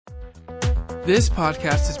This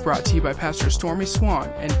podcast is brought to you by Pastor Stormy Swann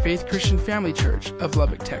and Faith Christian Family Church of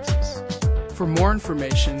Lubbock, Texas. For more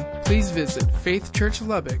information, please visit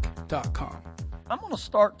faithchurchlubbock.com. I'm going to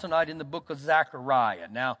start tonight in the book of Zechariah.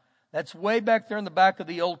 Now, that's way back there in the back of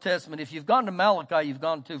the Old Testament. If you've gone to Malachi, you've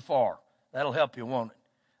gone too far. That'll help you, won't it?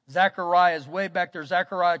 Zechariah is way back there.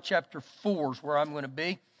 Zechariah chapter 4 is where I'm going to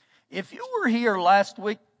be. If you were here last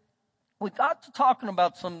week, we got to talking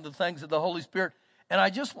about some of the things of the Holy Spirit. And I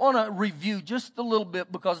just want to review just a little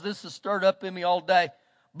bit because this has stirred up in me all day.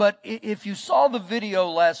 But if you saw the video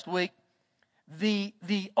last week, the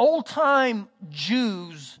old-time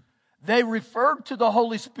Jews, they referred to the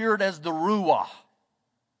Holy Spirit as the Ruah.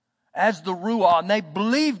 And they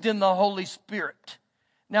believed in the Holy Spirit.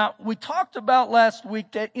 Now, we talked about last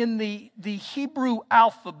week that in the Hebrew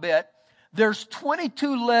alphabet, there's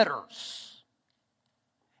 22 letters.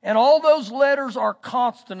 And all those letters are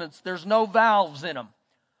consonants. There's no vowels in them.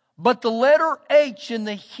 But the letter H in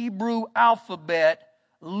the Hebrew alphabet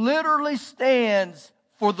literally stands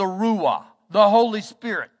for the Ruah, the Holy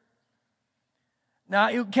Spirit. Now,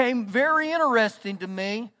 it became very interesting to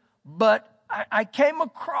me, but I came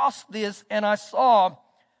across this and I saw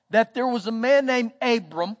that there was a man named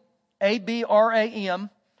Abram, A-B-R-A-M,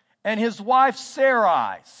 and his wife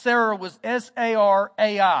Sarai. Sarah was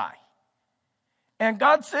S-A-R-A-I. And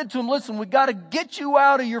God said to him, listen, we got to get you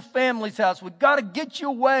out of your family's house. We got to get you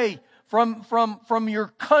away from your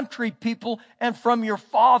country people and from your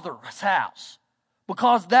father's house.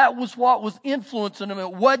 Because that was what was influencing them.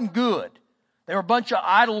 It wasn't good. They were a bunch of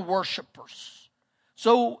idol worshipers.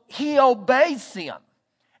 So he obeys him.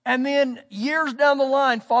 And then years down the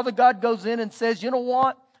line, Father God goes in and says, you know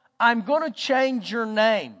what? I'm going to change your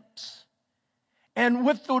names. And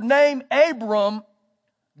with the name Abram,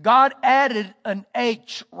 God added an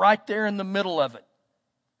H right there in the middle of it.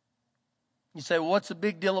 You say, well, what's the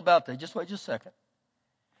big deal about that? Just wait just a second.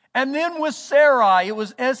 And then with Sarai, it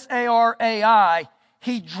was S-A-R-A-I.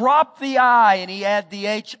 He dropped the I and he added the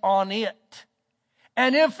H on it.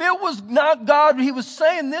 And if it was not God, he was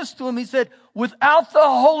saying this to him. He said, without the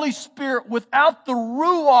Holy Spirit, without the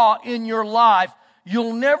Ruah in your life,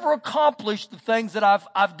 you'll never accomplish the things that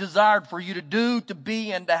I've desired for you to do, to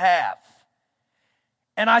be, and to have.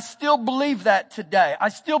 And I still believe that today. I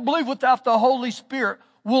still believe without the Holy Spirit,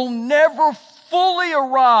 we'll never fully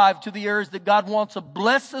arrive to the areas that God wants to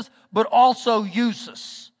bless us, but also use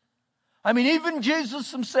us. I mean, even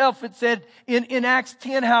Jesus himself, it said in Acts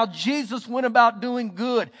 10, how Jesus went about doing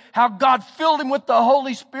good, how God filled him with the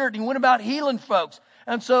Holy Spirit. He went about healing folks.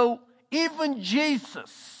 And so even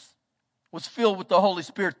Jesus was filled with the Holy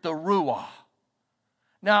Spirit, the Ruah.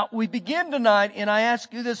 Now, we begin tonight, and I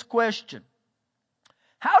ask you this question.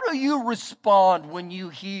 How do you respond when you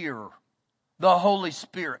hear the Holy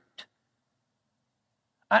Spirit?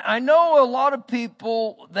 I know a lot of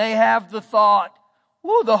people, they have the thought,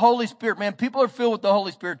 whoa, the Holy Spirit, man, people are filled with the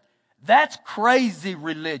Holy Spirit. That's crazy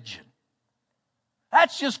religion.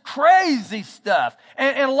 That's just crazy stuff.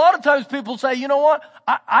 And a lot of times people say, you know what?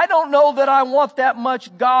 I don't know that I want that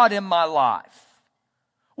much God in my life.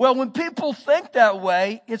 Well, when people think that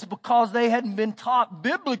way, it's because they hadn't been taught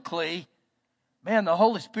biblically, man, the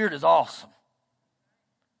Holy Spirit is awesome.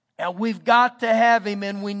 And we've got to have him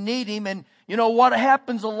and we need him. And you know what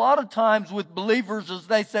happens a lot of times with believers is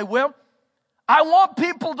they say, well, I want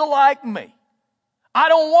people to like me. I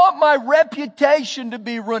don't want my reputation to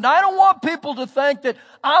be ruined. I don't want people to think that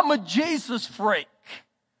I'm a Jesus freak.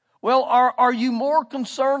 Well, are you more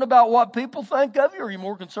concerned about what people think of you, or are you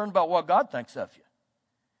more concerned about what God thinks of you?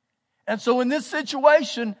 And so in this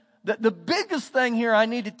situation, the biggest thing here I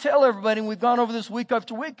need to tell everybody, and we've gone over this week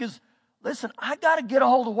after week, is, listen, I got to get a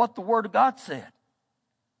hold of what the Word of God said.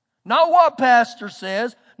 Not what Pastor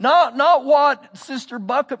says, not what Sister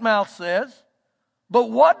Bucketmouth says,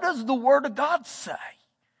 but what does the Word of God say?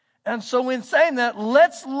 And so in saying that,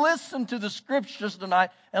 let's listen to the Scriptures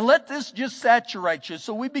tonight, and let this just saturate you.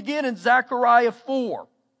 So we begin in Zechariah 4,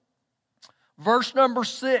 verse number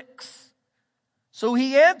 6. So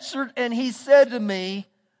he answered and he said to me,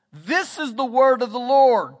 this is the word of the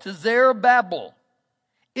Lord to Zerubbabel.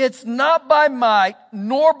 It's not by might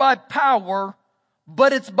nor by power,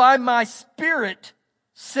 but it's by my Spirit,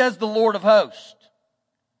 says the Lord of hosts.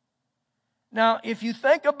 Now, if you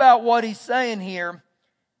think about what he's saying here,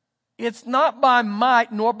 it's not by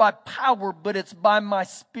might nor by power, but it's by my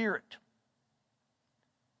Spirit.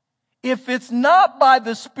 If it's not by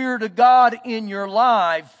the Spirit of God in your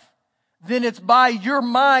life, then it's by your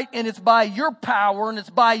might and it's by your power and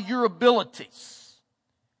it's by your abilities.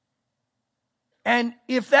 And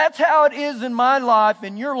if that's how it is in my life,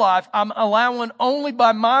 in your life, I'm allowing only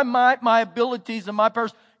by my might, my abilities, and my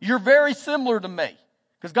powers. You're very similar to me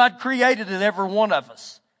because God created every one of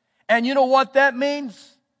us. And you know what that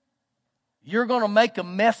means? You're going to make a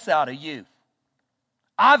mess out of you.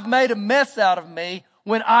 I've made a mess out of me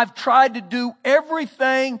when I've tried to do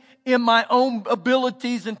everything in my own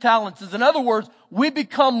abilities and talents. In other words, we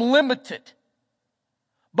become limited.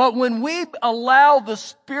 But when we allow the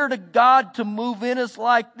Spirit of God to move in us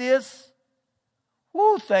like this,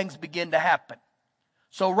 things begin to happen.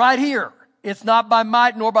 So right here, it's not by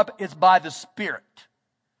might nor by, it's by the Spirit.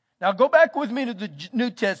 Now go back with me to the New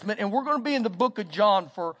Testament, and we're going to be in the book of John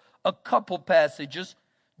for a couple passages.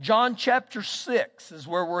 John chapter 6 is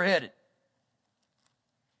where we're headed.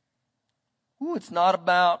 It's not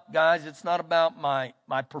about, guys, it's not about my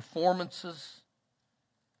performances.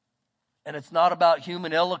 And it's not about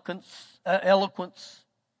human eloquence.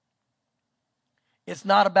 It's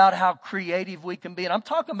not about how creative we can be. And I'm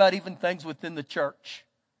talking about even things within the church.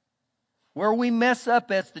 Where we mess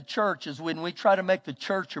up as the church is when we try to make the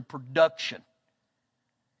church a production.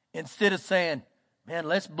 Instead of saying, man,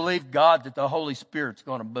 let's believe God that the Holy Spirit's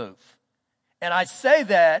going to move. And I say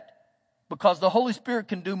that because the Holy Spirit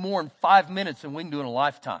can do more in 5 minutes than we can do in a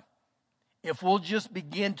lifetime. If we'll just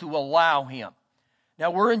begin to allow Him. Now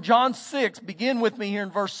we're in John 6. Begin with me here in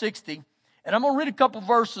verse 60. And I'm going to read a couple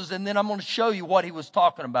verses and then I'm going to show you what he was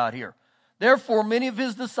talking about here. Therefore, many of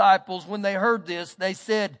his disciples, when they heard this, they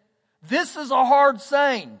said, this is a hard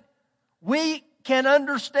saying. We can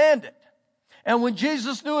understand it. And when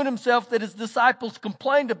Jesus knew in himself that his disciples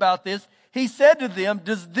complained about this, he said to them,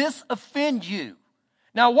 does this offend you?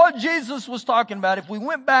 Now what Jesus was talking about, if we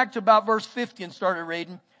went back to about verse 50 and started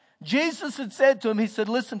reading, Jesus had said to him, he said,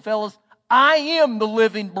 listen fellas, I am the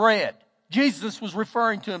living bread. Jesus was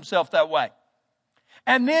referring to himself that way.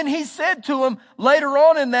 And then he said to him later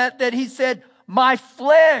on in that he said, my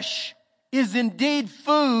flesh is indeed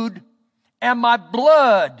food and my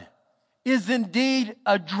blood is indeed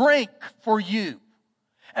a drink for you.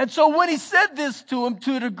 And so when he said this to him,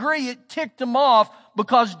 to a degree, it ticked him off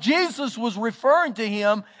because Jesus was referring to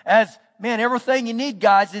him as, man, everything you need,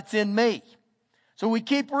 guys, it's in me. So we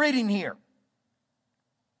keep reading here.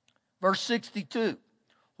 Verse 62.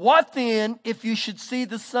 What then if you should see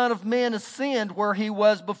the Son of Man ascend where he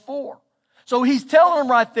was before? So he's telling him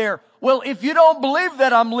right there, well, if you don't believe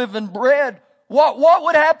that I'm living bread, what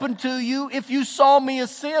would happen to you if you saw me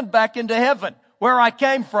ascend back into heaven where I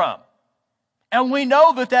came from? And we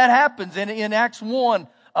know that happens in Acts 1,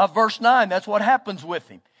 verse 9. That's what happens with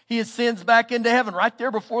him. He ascends back into heaven right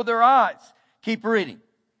there before their eyes. Keep reading.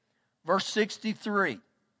 Verse 63.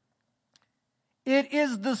 It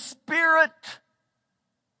is the Spirit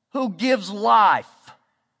who gives life.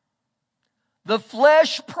 The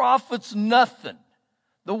flesh profits nothing.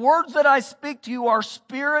 The words that I speak to you are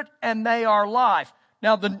spirit and they are life.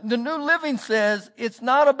 Now the New Living says it's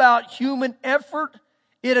not about human effort.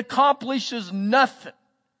 It accomplishes nothing.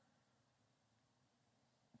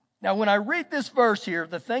 Now when I read this verse here,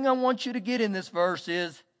 the thing I want you to get in this verse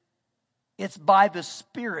is it's by the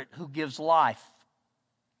Spirit who gives life.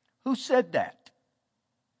 Who said that?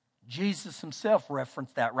 Jesus himself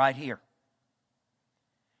referenced that right here.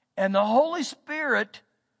 And the Holy Spirit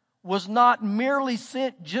was not merely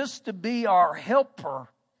sent just to be our helper.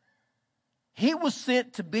 He was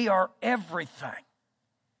sent to be our everything.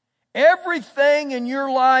 Everything in your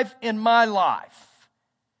life, in my life.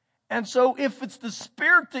 And so if it's the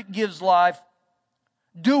Spirit that gives life,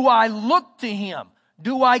 do I look to Him?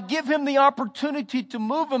 Do I give Him the opportunity to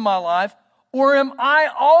move in my life? Or am I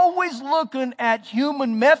always looking at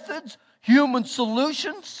human methods, human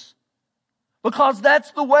solutions? Because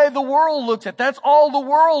that's the way the world looks at it. That's all the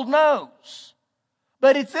world knows.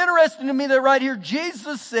 But it's interesting to me that right here,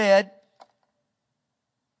 Jesus said,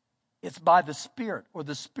 it's by the Spirit, or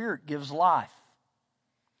the Spirit gives life.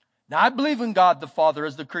 Now, I believe in God the Father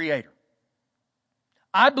as the Creator.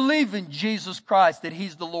 I believe in Jesus Christ, that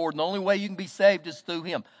He's the Lord, and the only way you can be saved is through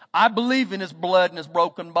Him. I believe in His blood and His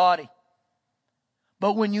broken body.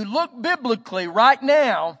 But when you look biblically right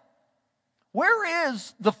now, where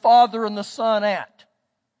is the Father and the Son at?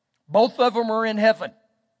 Both of them are in heaven.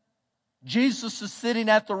 Jesus is sitting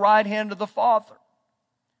at the right hand of the Father.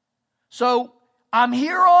 So I'm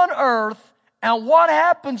here on earth, and what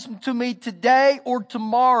happens to me today or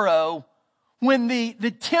tomorrow when the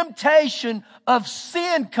temptation of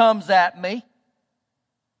sin comes at me?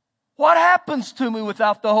 What happens to me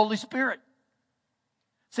without the Holy Spirit?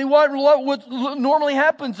 See, what normally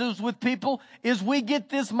happens is with people is we get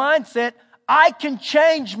this mindset, I can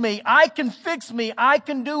change me, I can fix me, I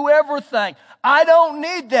can do everything. I don't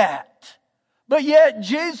need that. But yet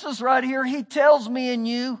Jesus right here, He tells me and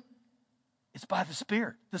you, it's by the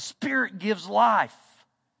Spirit. The Spirit gives life.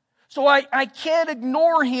 So I can't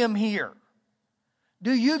ignore him here.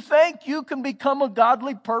 Do you think you can become a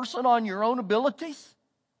godly person on your own abilities?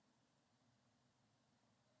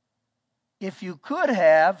 If you could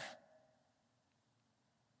have,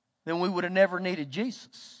 then we would have never needed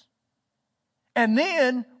Jesus. And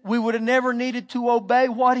then we would have never needed to obey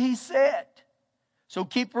what he said. So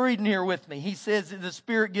keep reading here with me. He says that the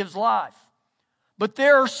Spirit gives life. But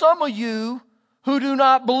there are some of you who do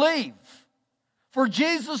not believe. For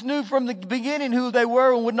Jesus knew from the beginning who they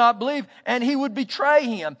were and would not believe, and he would betray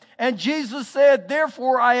him. And Jesus said,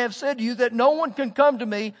 therefore I have said to you that no one can come to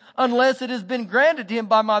me unless it has been granted to him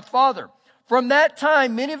by my Father. From that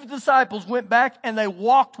time, many of the disciples went back and they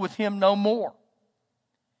walked with him no more.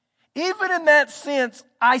 Even in that sense,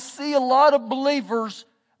 I see a lot of believers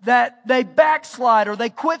that they backslide or they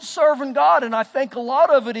quit serving God. And I think a lot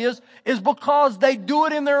of it is because they do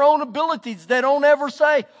it in their own abilities. They don't ever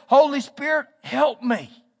say, Holy Spirit, help me.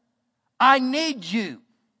 I need you.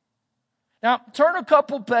 Now, turn a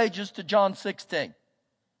couple pages to John 16.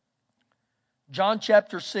 John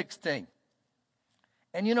chapter 16.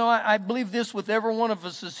 And you know, I believe this with every one of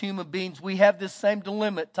us as human beings. We have this same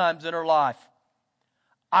dilemma at times in our life.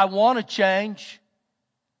 I want to change,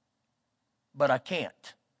 but I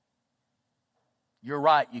can't. You're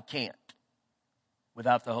right, you can't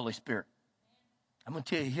without the Holy Spirit. I'm going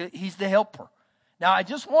to tell you, he's the helper. Now, I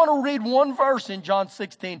just want to read one verse in John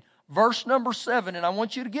 16, verse number 7, and I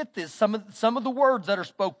want you to get this, some of the words that are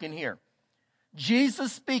spoken here.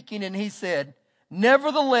 Jesus speaking, and he said,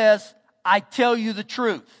 nevertheless, I tell you the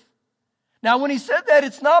truth. Now, when he said that,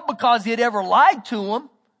 it's not because he had ever lied to him.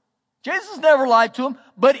 Jesus never lied to him,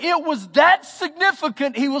 but it was that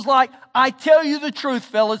significant. He was like, I tell you the truth,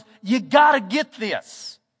 fellas. You got to get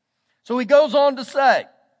this. So he goes on to say,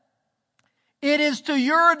 it is to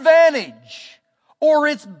your advantage, or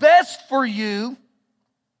it's best for you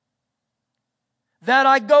that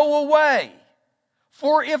I go away.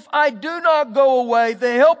 For if I do not go away,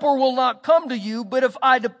 the Helper will not come to you, but if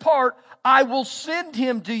I depart, I will send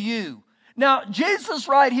him to you. Now, Jesus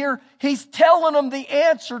right here, he's telling them the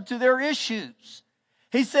answer to their issues.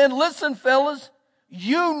 He said, listen, fellas,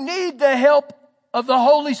 you need the help of the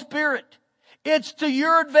Holy Spirit. It's to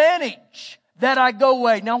your advantage that I go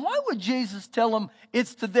away. Now, why would Jesus tell them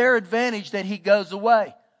it's to their advantage that he goes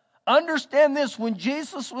away? Understand this, when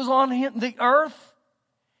Jesus was on the earth,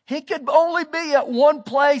 he could only be at one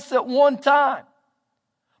place at one time.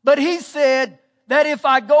 But he said that if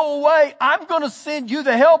I go away, I'm going to send you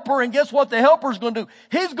the helper. And guess what the helper's going to do?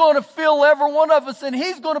 He's going to fill every one of us, and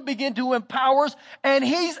he's going to begin to empower us. And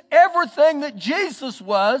he's everything that Jesus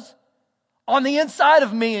was on the inside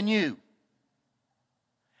of me and you.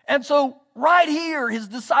 And so right here, his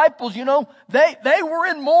disciples, you know, they were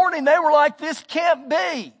in mourning. They were like, this can't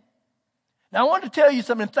be. Now I want to tell you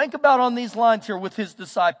something. Think about on these lines here with his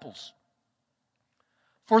disciples.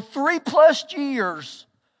 For 3+ years,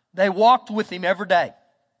 they walked with him every day.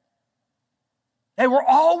 They were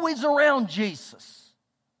always around Jesus.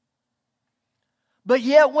 But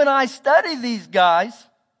yet when I study these guys,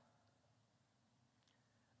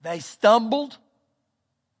 they stumbled,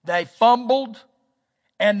 they fumbled,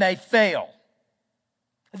 and they fell.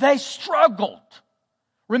 They struggled.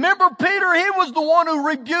 Remember Peter, he was the one who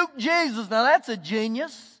rebuked Jesus. Now that's a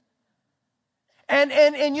genius.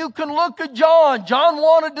 And you can look at John. John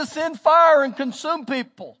wanted to send fire and consume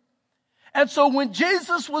people. And so when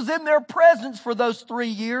Jesus was in their presence for those 3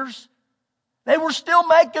 years, they were still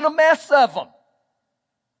making a mess of them.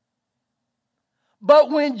 But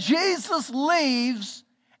when Jesus leaves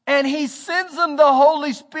and he sends them the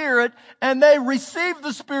Holy Spirit and they receive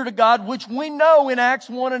the Spirit of God, which we know in Acts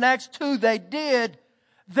 1 and Acts 2 they did,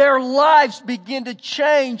 their lives begin to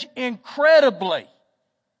change incredibly.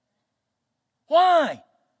 Why?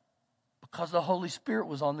 Because the Holy Spirit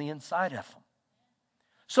was on the inside of them.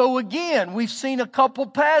 So again, we've seen a couple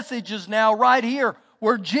passages now right here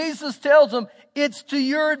where Jesus tells them it's to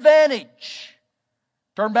your advantage.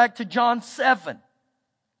 Turn back to John 7.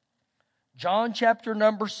 John chapter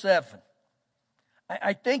number 7.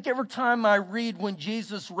 I think every time I read when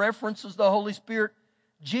Jesus references the Holy Spirit,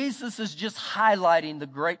 Jesus is just highlighting the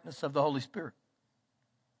greatness of the Holy Spirit.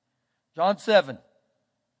 John 7,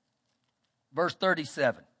 verse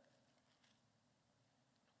 37.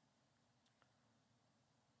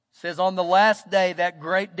 Says, on the last day, that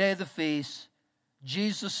great day of the feast,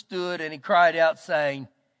 Jesus stood and he cried out saying,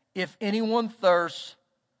 if anyone thirsts,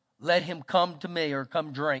 let him come to me or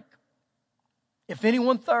come drink. If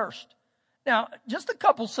anyone thirsts. Now, just a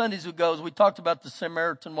couple Sundays ago, as we talked about the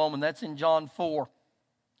Samaritan woman, that's in John 4.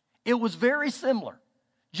 It was very similar.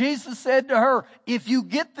 Jesus said to her, if you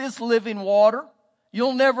get this living water,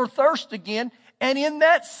 You'll never thirst again. And in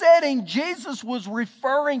that setting, Jesus was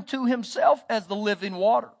referring to himself as the living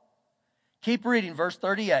water. Keep reading, verse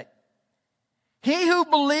 38. He who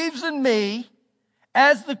believes in me,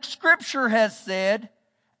 as the scripture has said,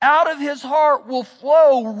 out of his heart will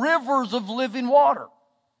flow rivers of living water.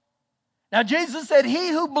 Now Jesus said, he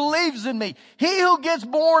who believes in me, he who gets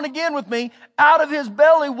born again with me, out of his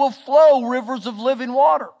belly will flow rivers of living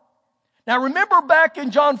water. Now remember back in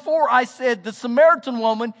John 4, I said the Samaritan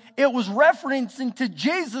woman, it was referencing to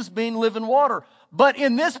Jesus being living water. But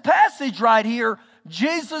in this passage right here,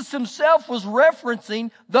 Jesus himself was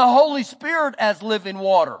referencing the Holy Spirit as living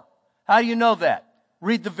water. How do you know that?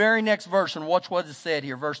 Read the very next verse and watch what is said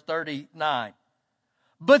here, verse 39.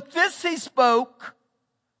 But this he spoke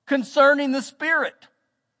concerning the Spirit,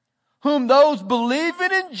 whom those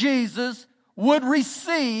believing in Jesus would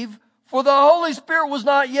receive, for the Holy Spirit was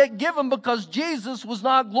not yet given because Jesus was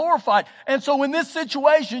not glorified. And so in this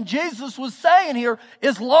situation, Jesus was saying here,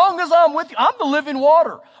 as long as I'm with you, I'm the living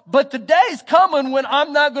water. But the day's coming when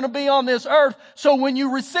I'm not going to be on this earth. So when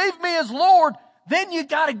you receive me as Lord, then you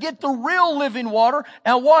got to get the real living water.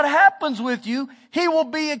 And what happens with you, he will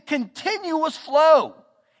be a continuous flow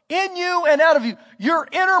in you and out of you, your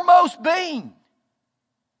innermost being.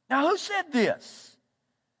 Now who said this?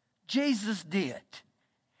 Jesus did.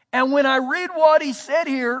 And when I read what he said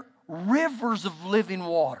here, rivers of living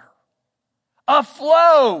water, a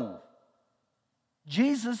flow.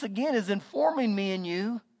 Jesus again is informing me and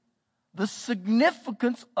you the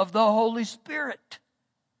significance of the Holy Spirit.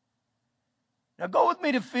 Now go with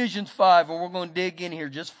me to Ephesians 5, and we're going to dig in here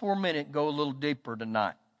just for a minute and go a little deeper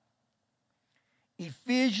tonight.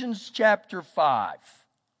 Ephesians chapter 5.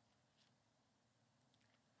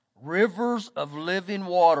 Rivers of living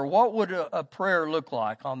water. What would a prayer look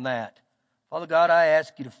like on that? Father God, I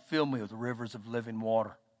ask you to fill me with rivers of living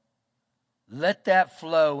water. Let that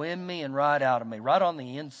flow in me and right out of me, right on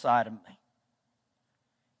the inside of me.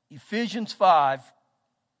 Ephesians 5,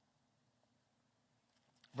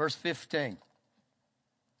 verse 15.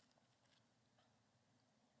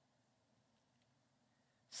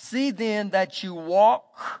 See then that you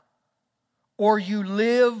walk or you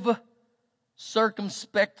live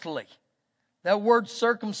circumspectly. That word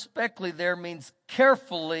circumspectly there means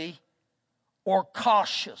carefully or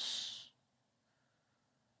cautious.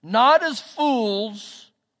 Not as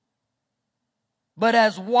fools, but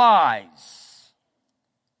as wise.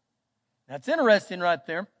 That's interesting right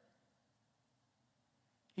there.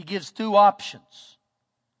 He gives two options.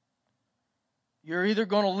 You're either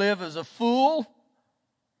going to live as a fool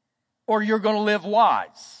or you're going to live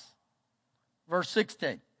wise. Verse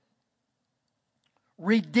 16.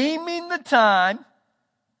 Redeeming the time,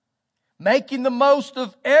 making the most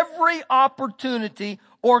of every opportunity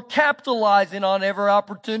or capitalizing on every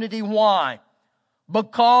opportunity. Why?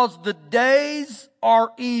 Because the days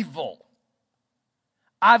are evil.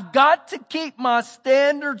 I've got to keep my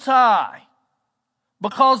standards high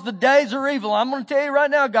because the days are evil. I'm going to tell you right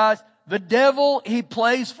now, guys, the devil, he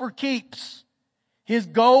plays for keeps. His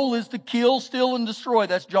goal is to kill, steal, and destroy.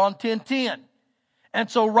 That's John 10:10. And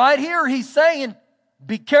so right here he's saying,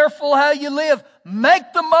 be careful how you live.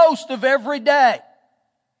 Make the most of every day.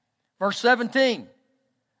 Verse 17.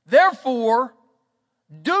 Therefore,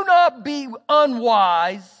 do not be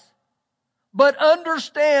unwise, but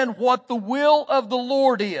understand what the will of the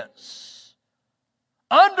Lord is.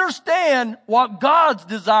 Understand what God's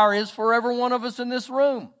desire is for every one of us in this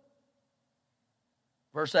room.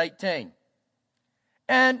 Verse 18.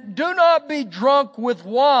 And do not be drunk with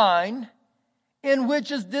wine, in which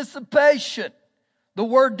is dissipation. The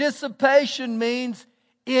word dissipation means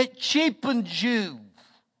it cheapens you.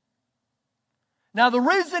 Now the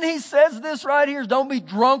reason he says this right here is don't be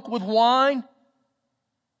drunk with wine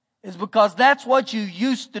is because that's what you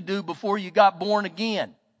used to do before you got born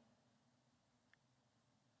again.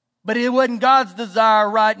 But it wasn't God's desire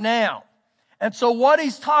right now. And so what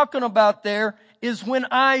he's talking about there is when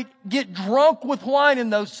I get drunk with wine in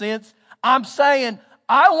those sense, I'm saying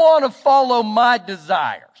I want to follow my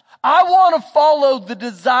desires. I want to follow the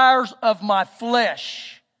desires of my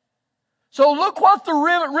flesh. So look what the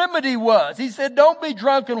remedy was. He said, don't be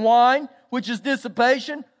drunk in wine, which is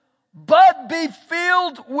dissipation, but be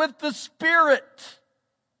filled with the Spirit.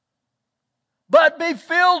 But be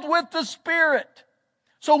filled with the Spirit.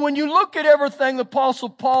 So when you look at everything the Apostle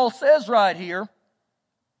Paul says right here,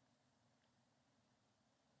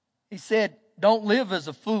 he said, don't live as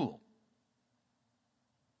a fool.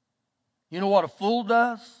 You know what a fool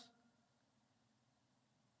does?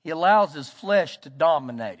 He allows his flesh to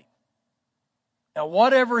dominate him. And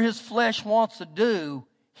whatever his flesh wants to do,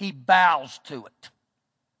 he bows to it.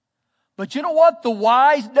 But you know what the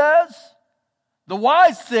wise does? The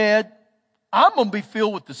wise said, I'm going to be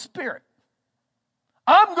filled with the Spirit.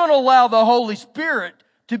 I'm going to allow the Holy Spirit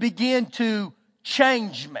to begin to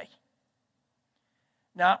change me.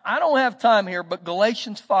 Now, I don't have time here, but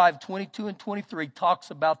Galatians 5:22 and 23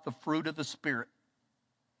 talks about the fruit of the Spirit.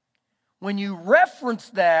 When you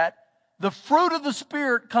reference that, the fruit of the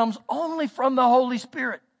Spirit comes only from the Holy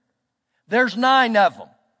Spirit. There's 9 of them.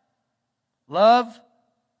 Love,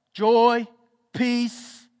 joy,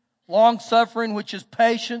 peace, long-suffering, which is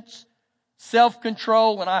patience,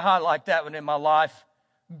 self-control, and I highlight that one in my life,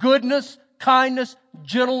 goodness, kindness,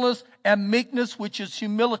 gentleness, and meekness, which is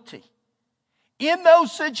humility. In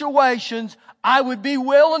those situations, I would be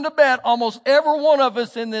willing to bet almost every one of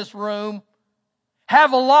us in this room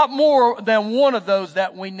have a lot more than one of those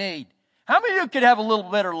that we need. How many of you could have a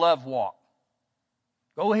little better love walk?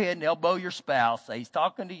 Go ahead and elbow your spouse. Say, he's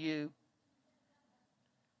talking to you.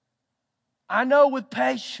 I know with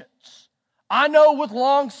patience. I know with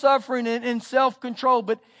long-suffering and self-control.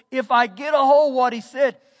 But if I get a hold of what he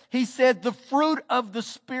said the fruit of the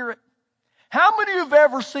Spirit. How many of you have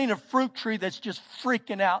ever seen a fruit tree that's just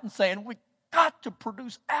freaking out and saying, we've got to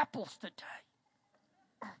produce apples today?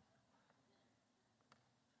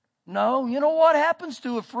 No, you know what happens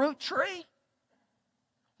to a fruit tree?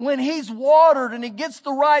 When he's watered and he gets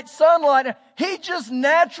the right sunlight, he just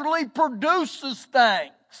naturally produces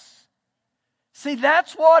things. See,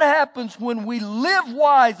 that's what happens when we live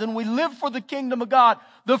wise and we live for the kingdom of God.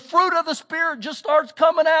 The fruit of the Spirit just starts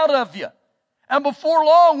coming out of you. And before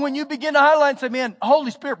long, when you begin to highlight and say, man, Holy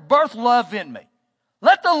Spirit, birth love in me.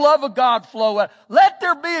 Let the love of God flow out. Let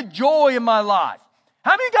there be a joy in my life.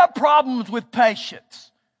 How many got problems with patience?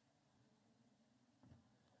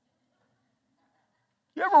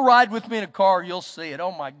 You ever ride with me in a car, you'll see it.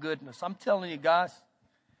 Oh my goodness, I'm telling you guys,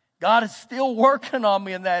 God is still working on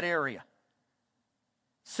me in that area.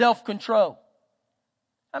 Self-control.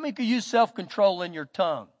 How many could use self-control in your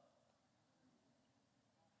tongue?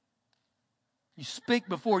 You speak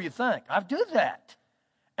before you think. I do that.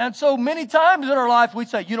 And so many times in our life we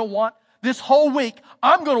say, you know what? This whole week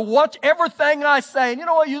I'm going to watch everything I say. And you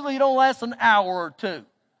know what? Usually you don't last an hour or two.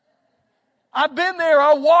 I've been there.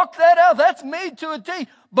 I walk that out. That's me to a T.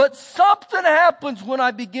 But something happens when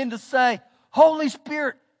I begin to say, Holy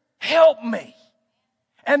Spirit, help me.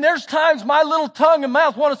 And there's times my little tongue and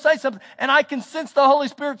mouth want to say something, and I can sense the Holy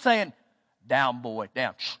Spirit saying, down, boy,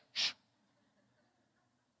 down. Shh, shh.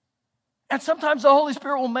 And sometimes the Holy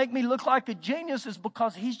Spirit will make me look like a genius is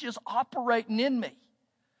because he's just operating in me.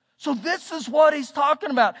 So this is what he's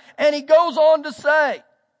talking about. And he goes on to say,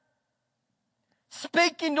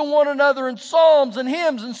 speaking to one another in psalms and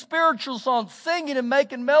hymns and spiritual songs, singing and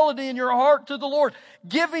making melody in your heart to the Lord,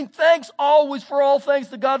 giving thanks always for all things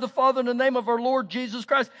to God the Father in the name of our Lord Jesus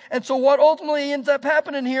Christ. And so what ultimately ends up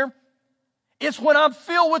happening here is when I'm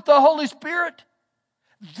filled with the Holy Spirit,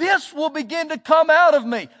 this will begin to come out of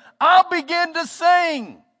me. I'll begin to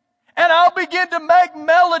sing, and I'll begin to make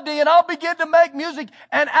melody, and I'll begin to make music,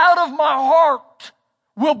 and out of my heart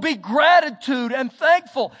will be gratitude and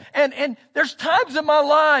thankful. And there's times in my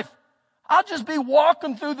life, I'll just be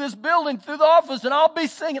walking through this building, through the office, and I'll be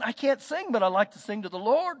singing. I can't sing, but I like to sing to the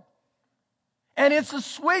Lord. And it's a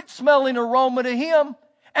sweet smelling aroma to Him.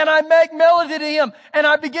 And I make melody to Him. And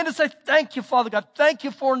I begin to say, thank you, Father God. Thank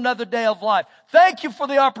you for another day of life. Thank you for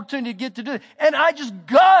the opportunity to get to do it. And I just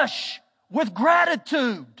gush with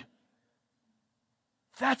gratitude.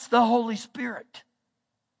 That's the Holy Spirit.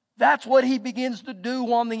 That's what He begins to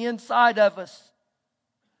do on the inside of us.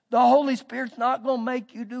 The Holy Spirit's not going to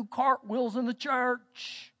make you do cartwheels in the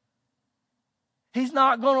church. He's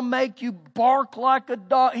not going to make you bark like a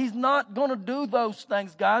dog. He's not going to do those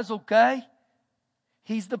things, guys, okay?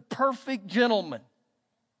 He's the perfect gentleman.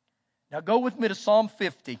 Now go with me to Psalm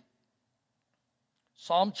 50.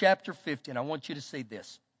 Psalm chapter 50, and I want you to see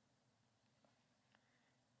this.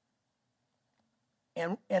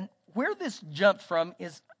 And where this jumps from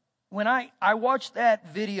is when I watched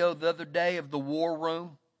that video the other day of the war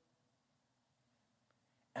room,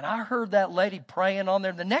 and I heard that lady praying on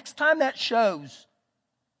there. The next time that shows,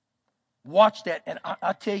 watch that, and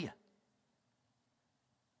I tell you,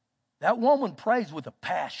 that woman prays with a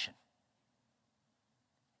passion.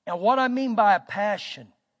 And what I mean by a passion,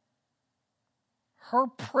 her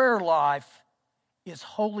prayer life is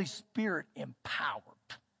Holy Spirit empowered.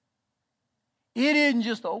 It isn't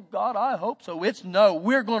just, oh God, I hope so. It's no,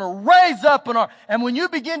 we're going to raise up in our, and when you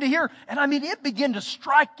begin to hear, and I mean, it began to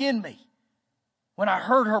strike in me when I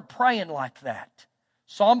heard her praying like that.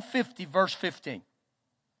 Psalm 50, verse 15.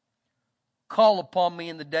 Call upon me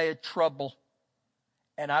in the day of trouble,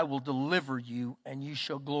 and I will deliver you, and you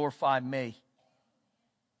shall glorify me.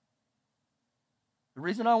 The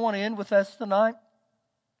reason I want to end with this tonight,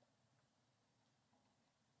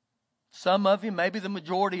 some of you, maybe the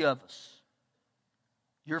majority of us,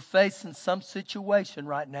 you're facing some situation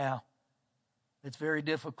right now that's very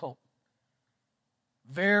difficult.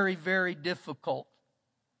 Very, very difficult.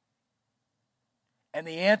 And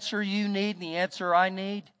the answer you need and the answer I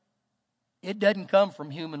need, it doesn't come from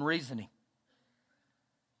human reasoning.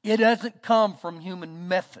 It doesn't come from human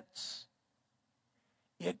methods.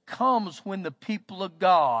 It comes when the people of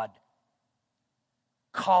God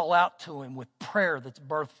call out to Him with prayer that's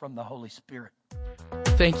birthed from the Holy Spirit.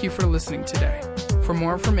 Thank you for listening today. For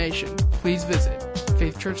more information, please visit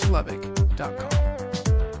faithchurchlubbock.com.